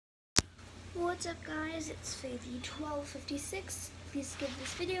What's up guys, it's Faithy1256. Please give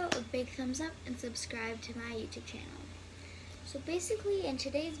this video a big thumbs up and subscribe to my YouTube channel. So basically in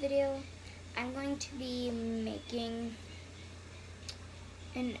today's video, I'm going to be making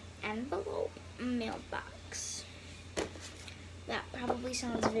an envelope mailbox. That probably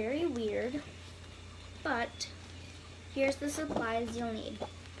sounds very weird, but here's the supplies you'll need.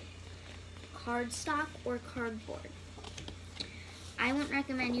 Cardstock or cardboard. I wouldn't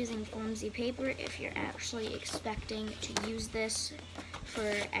recommend using flimsy paper if you're actually expecting to use this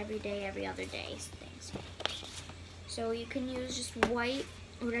for every day, every other day things. So you can use just white,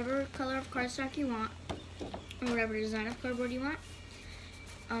 whatever color of cardstock you want, or whatever design of cardboard you want.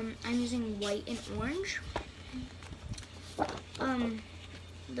 I'm using white and orange.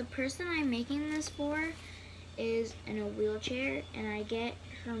 The person I'm making this for is in a wheelchair, and I get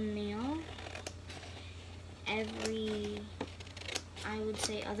her mail every, I would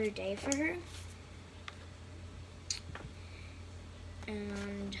say, other day for her.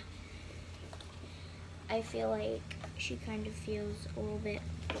 And I feel like she kind of feels a little bit,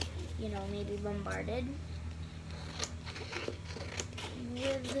 maybe bombarded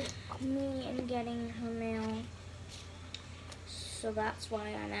with me and getting her mail. So that's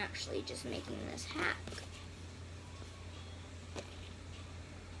why I'm actually just making this hack.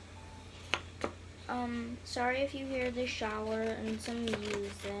 Sorry if you hear the shower and some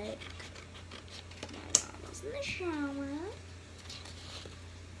music. My mom is in the shower.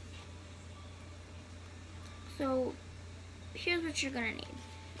 So, here's what you're gonna need.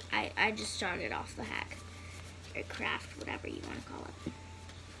 I just started off the hack, or craft, whatever you want to call it.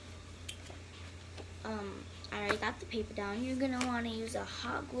 I already got the paper down. You're gonna want to use a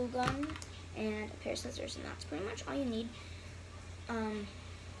hot glue gun and a pair of scissors, and that's pretty much all you need.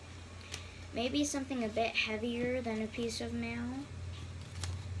 Maybe something a bit heavier than a piece of mail.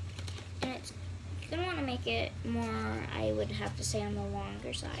 And you're gonna want to make it more, I would have to say, on the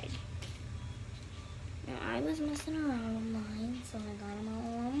longer side. Now, I was messing around with mine, so I got them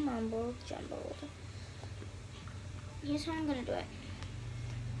all mumbled, jumbled. Here's how I'm gonna do it.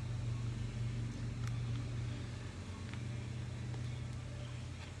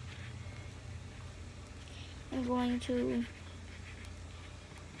 I'm going to,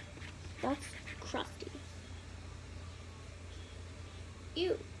 that's crusty.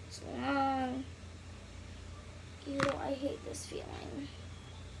 Ew, it's long. Ew, I hate this feeling.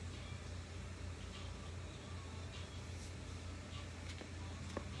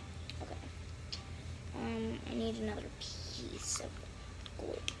 Okay. I need another piece of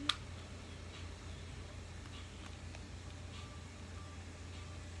glue.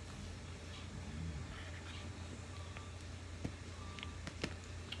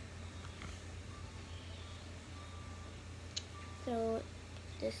 So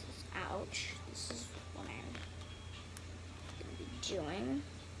this is, ouch, this is what I'm gonna be doing.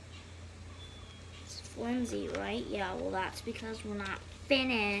 It's flimsy, right? Yeah, well that's because we're not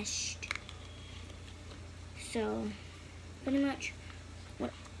finished. So, pretty much,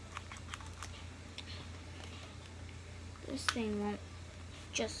 this thing won't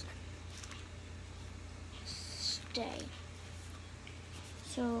just stay.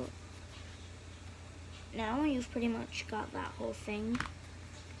 So, now you've pretty much got that whole thing.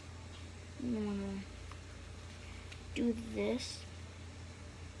 You want to do this,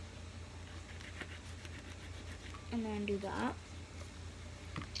 and then do that,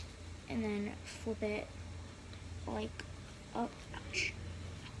 and then flip it like up. Ouch,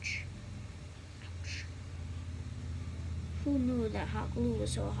 ouch, ouch. Who knew that hot glue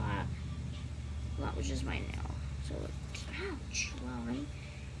was so hot? Well, that was just my nail. So, ouch. Well,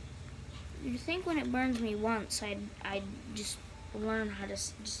 you'd think when it burns me once, I'd just learn how to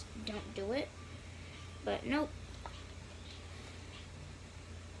just don't do it, but nope.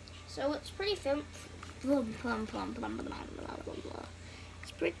 So it's pretty it's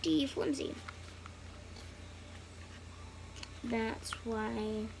pretty flimsy. That's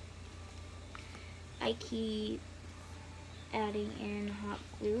why I keep adding in hot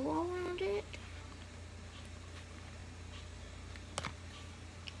glue all around it.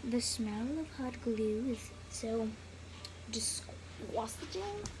 The smell of hot glue is so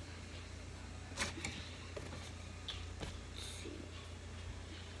disgusting.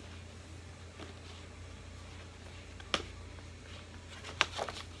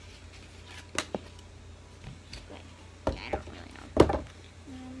 Okay, yeah, I don't really know.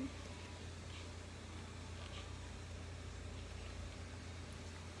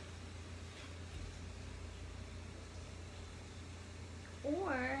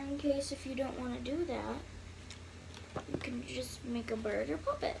 Or, in case if you don't want to do that, you can just make a bird or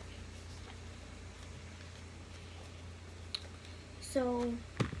puppet. So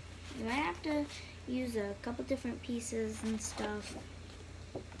you might have to use a couple different pieces and stuff,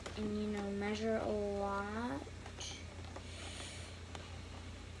 and you know, measure a lot.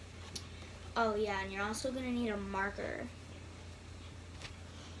 Oh yeah, and you're also gonna need a marker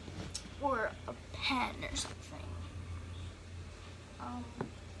or a pen or something. I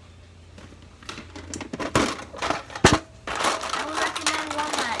would recommend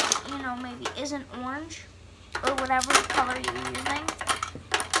one that, you know, maybe isn't orange or whatever color you're using.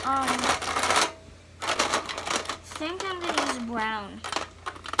 I think I'm gonna use brown.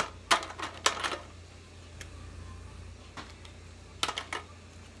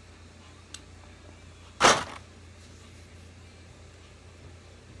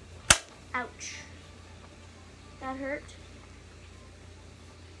 Ouch. That hurt.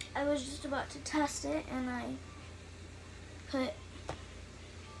 I was just about to test it and I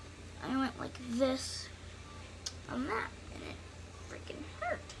went like this on that and it freaking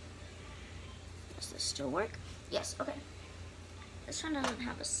hurt. Does this still work? Yes, okay. This one doesn't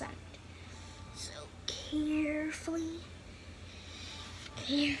have a scent. So carefully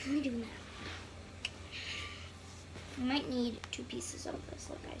do that. You might need 2 pieces of this,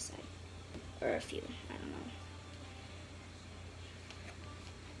 like I said. Or a few, I don't know.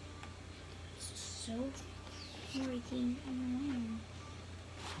 This is so freaking annoying.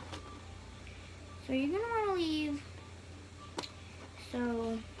 So you're gonna wanna leave, so,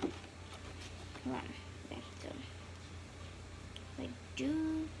 hold on, okay, so, if I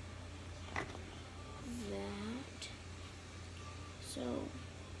do that, so,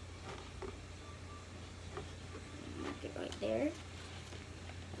 mark it right there.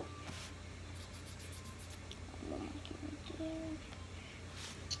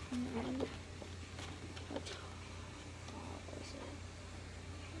 And then, what is it?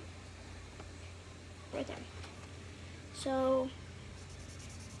 Right there. So,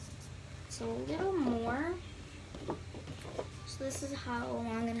 it's a little more. So this is how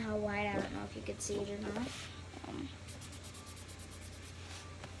long and how wide. I don't know if you could see it or not.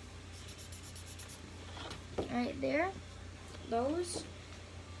 Right there. Those.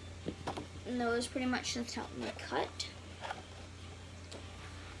 And those pretty much just help me cut.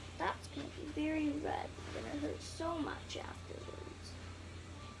 That's going to be very red. It's going to hurt so much afterwards.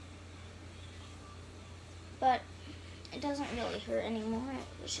 But it doesn't really hurt anymore.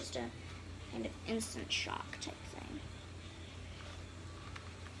 It was just a kind of instant shock type thing.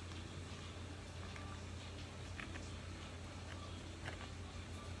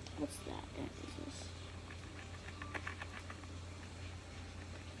 What's that? What is this?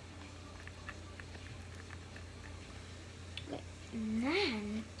 Okay, and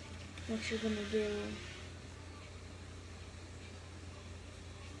then what you're gonna do,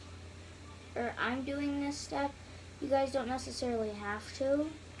 or I'm doing this step, you guys don't necessarily have to,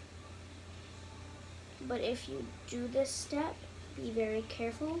 but if you do this step, be very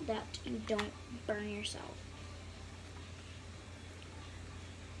careful that you don't burn yourself.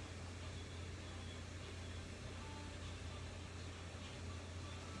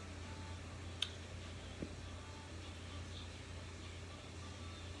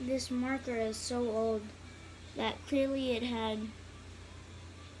 This marker is so old that clearly it had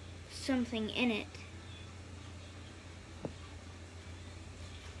something in it.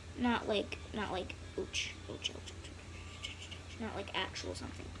 Not like ouch, not like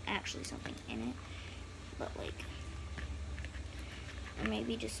actually something in it, but like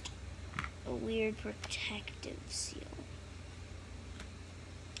maybe just a weird protective seal.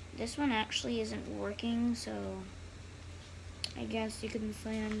 This one actually isn't working, so I guess you can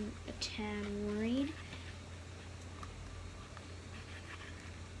say I'm a tad worried.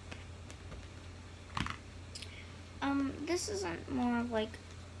 This isn't more of like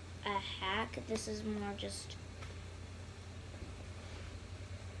a hack. This is more just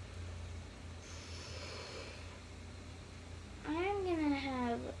I'm gonna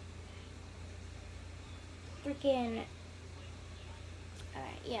have freaking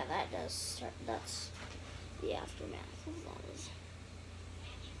yeah, that does start, that's the aftermath of that is.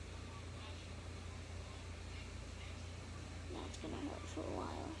 That's gonna hurt for a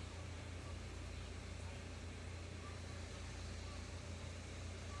while.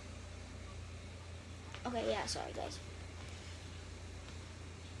 Okay, yeah, sorry guys.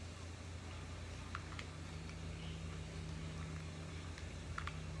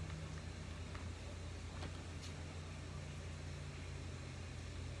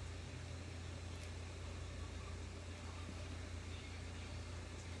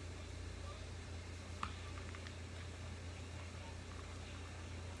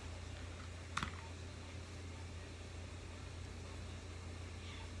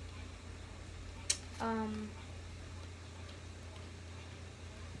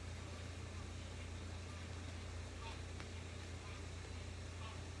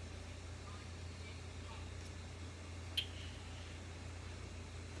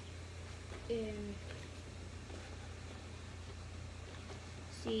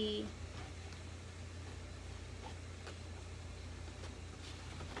 see.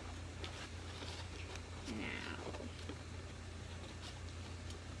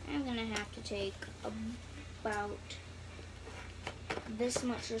 I'm gonna have to take about this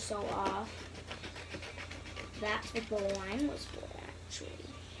much or so off. That's what the line was for, actually.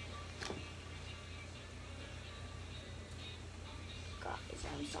 Guys,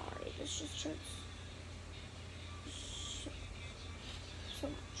 I'm sorry. This just hurts so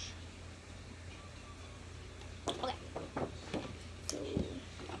much. Okay. So,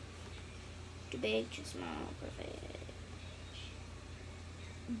 too big, too small, perfect.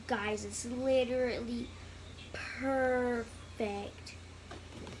 Guys, it's literally perfect.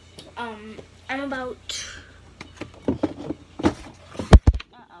 I'm about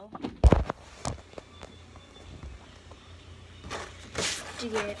to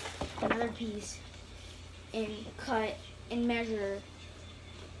get another piece and cut and measure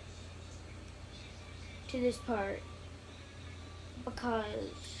to this part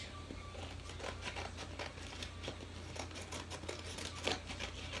because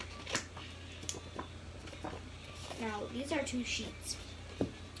now these are 2 sheets.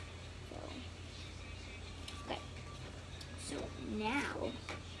 So now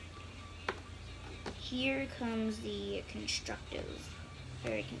here comes the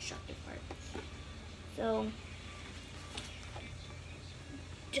very constructive part. So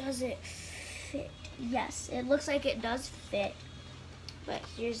does it fit? Yes, it looks like it does fit. But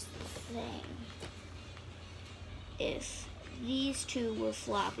here's the thing. If these 2 were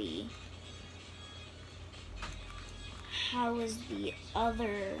floppy, how is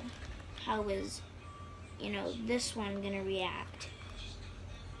this one gonna react?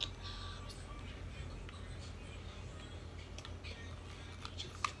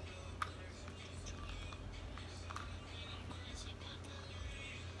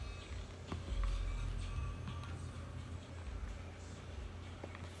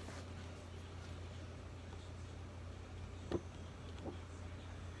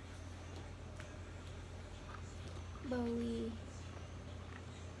 Bowie.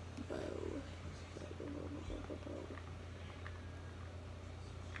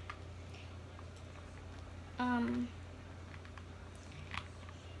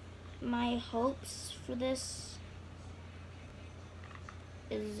 My hopes for this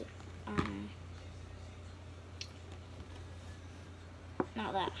is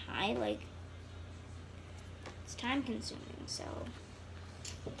not that high. Like, it's time consuming, so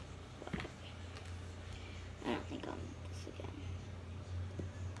I don't think I'll do this again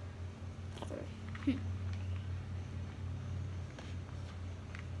ever.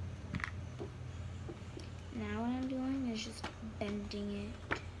 Now what I'm doing is just bending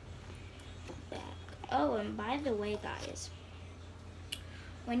it back. Oh, and by the way, guys,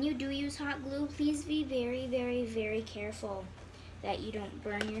 when you do use hot glue, please be very, very, very careful that you don't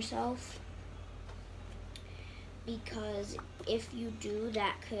burn yourself, because if you do,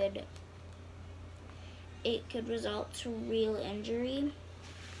 it could result to real injury,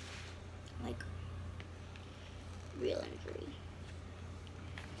 like real injury.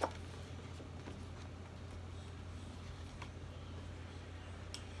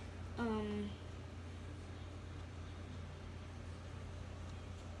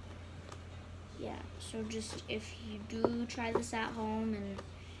 Yeah, so just if you do try this at home,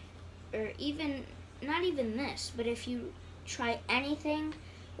 or even, not even this, but if you try anything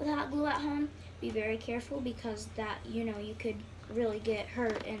with hot glue at home, be very careful, because that, you could really get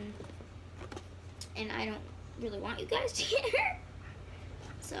hurt, and I don't really want you guys to get hurt.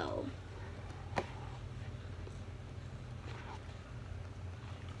 So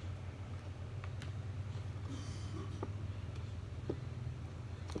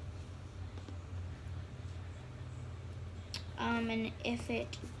and if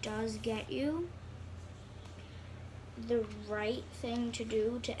it does get you, the right thing to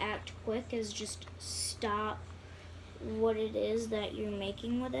do to act quick is just stop what it is that you're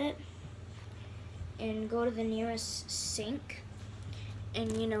making with it and go to the nearest sink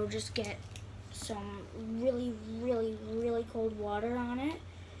and, just get some really, really, really cold water on it,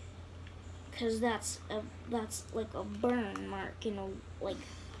 because that's like a burn mark, like,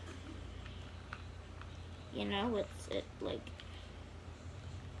 like,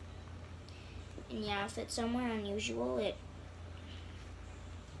 and yeah, if it's somewhere unusual, it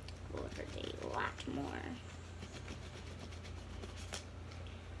will hurt a lot. more.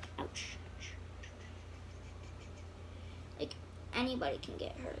 Ouch. Like, anybody can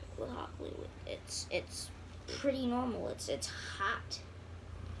get hurt with hot glue. It's pretty normal. It's hot.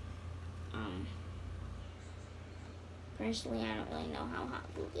 Personally, I don't really know how hot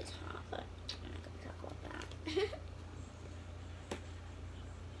glue gets hot, but I'm not gonna talk about that.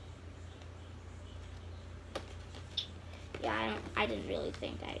 Yeah, I didn't really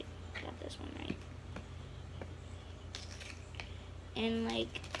think I got this one right. And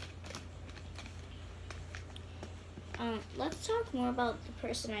like, let's talk more about the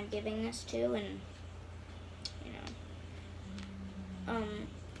person I'm giving this to, and you know,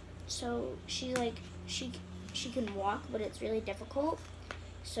 so she can walk, but it's really difficult.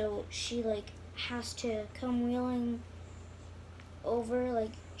 So she like has to come wheeling over,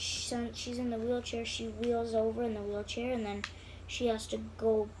 like she's in the wheelchair, she wheels over in the wheelchair, and then she has to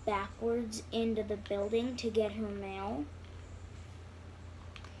go backwards into the building to get her mail.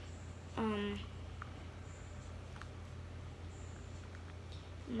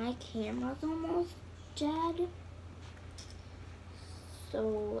 My camera's almost dead,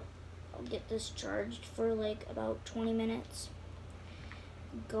 so I'll get this charged for like about 20 minutes.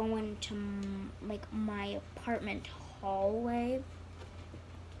 Going to like my apartment hallway.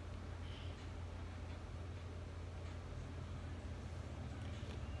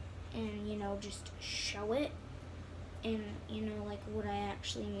 And you know, just show it, and you know, like what I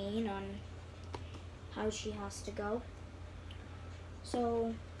actually mean on how she has to go.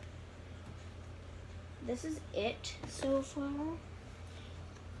 So this is it so far.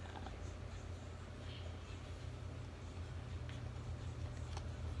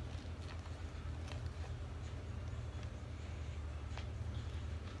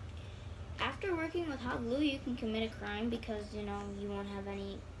 After working with hot glue, you can commit a crime because, you know, you won't have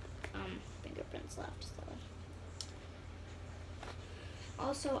any fingerprints left. So,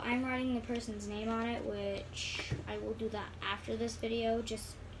 also, I'm writing the person's name on it, which I will do that after this video,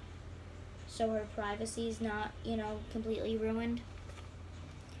 just so her privacy is not, you know, completely ruined,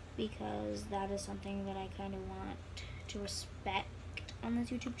 because that is something that I kind of want to respect on this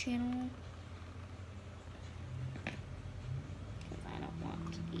YouTube channel. I don't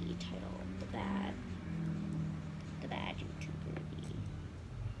want the title, the bad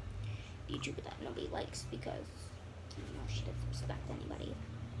YouTuber that nobody likes, because, you know, she doesn't respect anybody.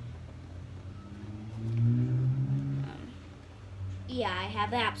 Yeah, I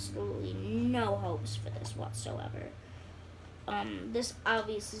have absolutely no hopes for this whatsoever. This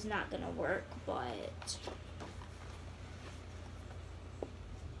obviously is not gonna work, but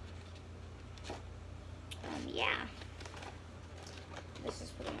yeah, this is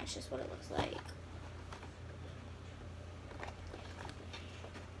pretty much just what it looks like.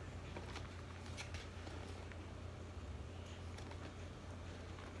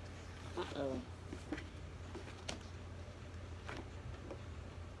 Uh-oh.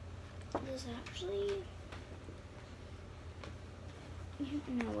 This actually,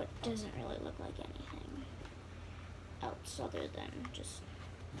 no, it doesn't really look like anything else other than just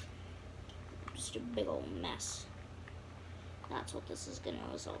a big old mess. That's what this is gonna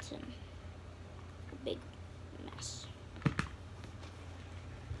result in. A big mess.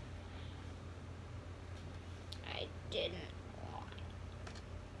 I didn't want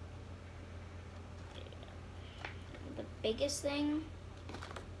it. The biggest thing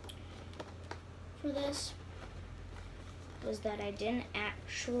for this was that I didn't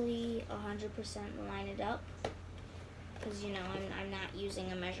actually 100% line it up, because, you know, I'm not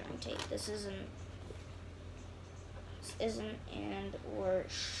using a measuring tape. This isn't and or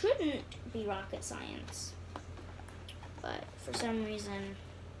shouldn't be rocket science, but for some reason,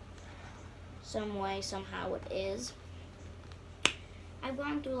 some way, somehow it is. I've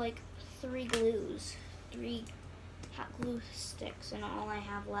gone through like 3 hot glue sticks, and all I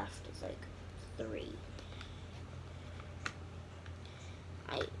have left is like 3.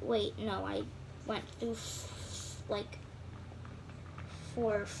 I went through like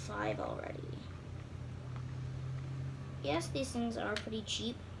 4 or 5 already. Yes, these things are pretty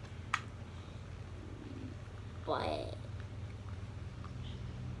cheap, but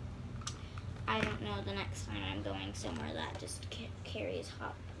I don't know, the next time I'm going somewhere that just carries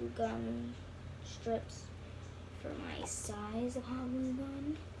hot glue gun strips for my size of hot glue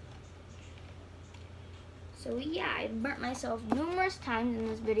gun. So yeah, I burnt myself numerous times in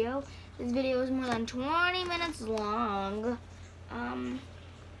this video. This video is more than 20 minutes long.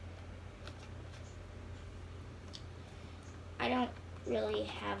 I don't really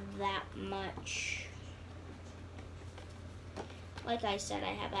have that much like I said,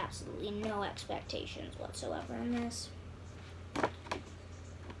 I have absolutely no expectations whatsoever in this.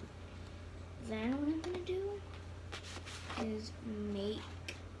 Then what I'm gonna do is make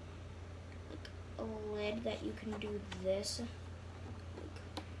like a lid that you can do this.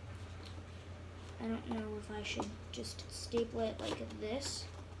 I don't know if I should just staple it like this,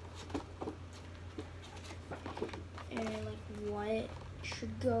 and like what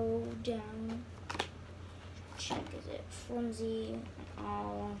should go down. Check, is it flimsy and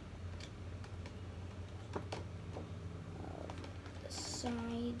all the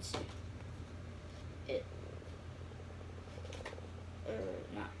sides? It, or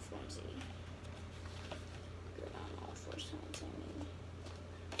not flimsy. Good on all four sides, I mean.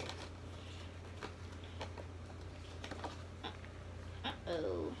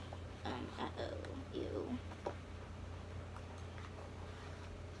 Uh-oh. Ew.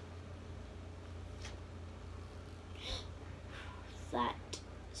 That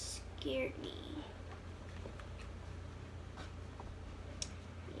scared me.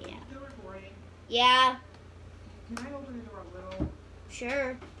 Yeah. Still recording. Yeah. Can I open the door a little?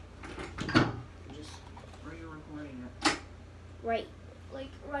 Sure. Just where you're recording it. Right.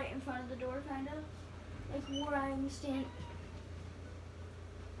 Like right in front of the door, kind of. Like where I'm standing.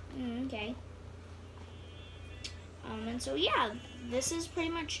 Okay. And so yeah, this is pretty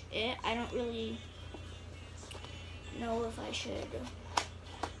much it. I don't really know if I should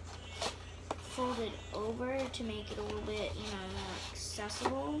fold it over to make it a little bit, you know, more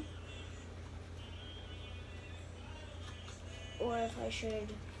accessible, or if I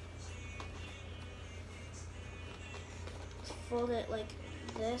should fold it like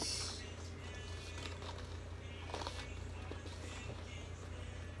this.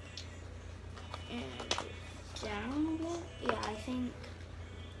 And down a bit. Yeah, I think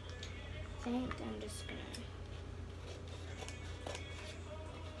I'm just gonna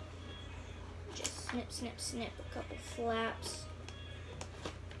just snip, snip, snip a couple flaps.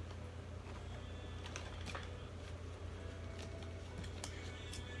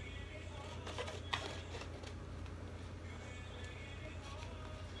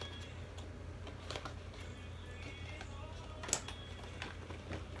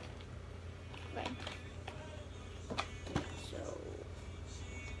 Okay. So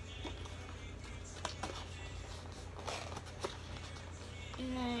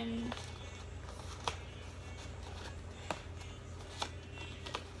and then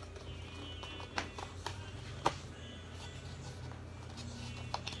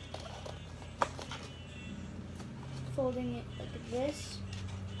folding it like this.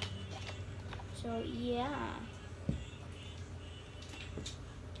 So yeah,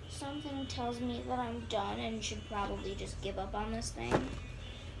 something tells me that I'm done and should probably just give up on this thing.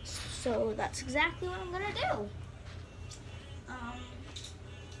 So that's exactly what I'm gonna do.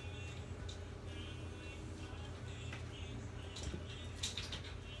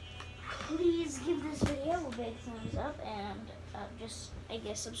 Please give this video a big thumbs up and just, I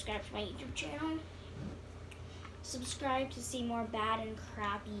guess, subscribe to my YouTube channel. Subscribe to see more bad and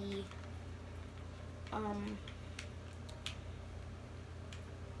crappy,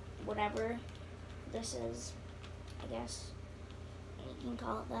 whatever this is, I guess. You can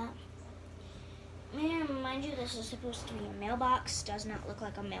call it that. Man, mind you, this is supposed to be a mailbox. Does not look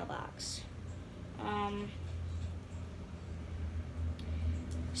like a mailbox.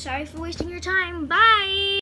 Sorry for wasting your time. Bye!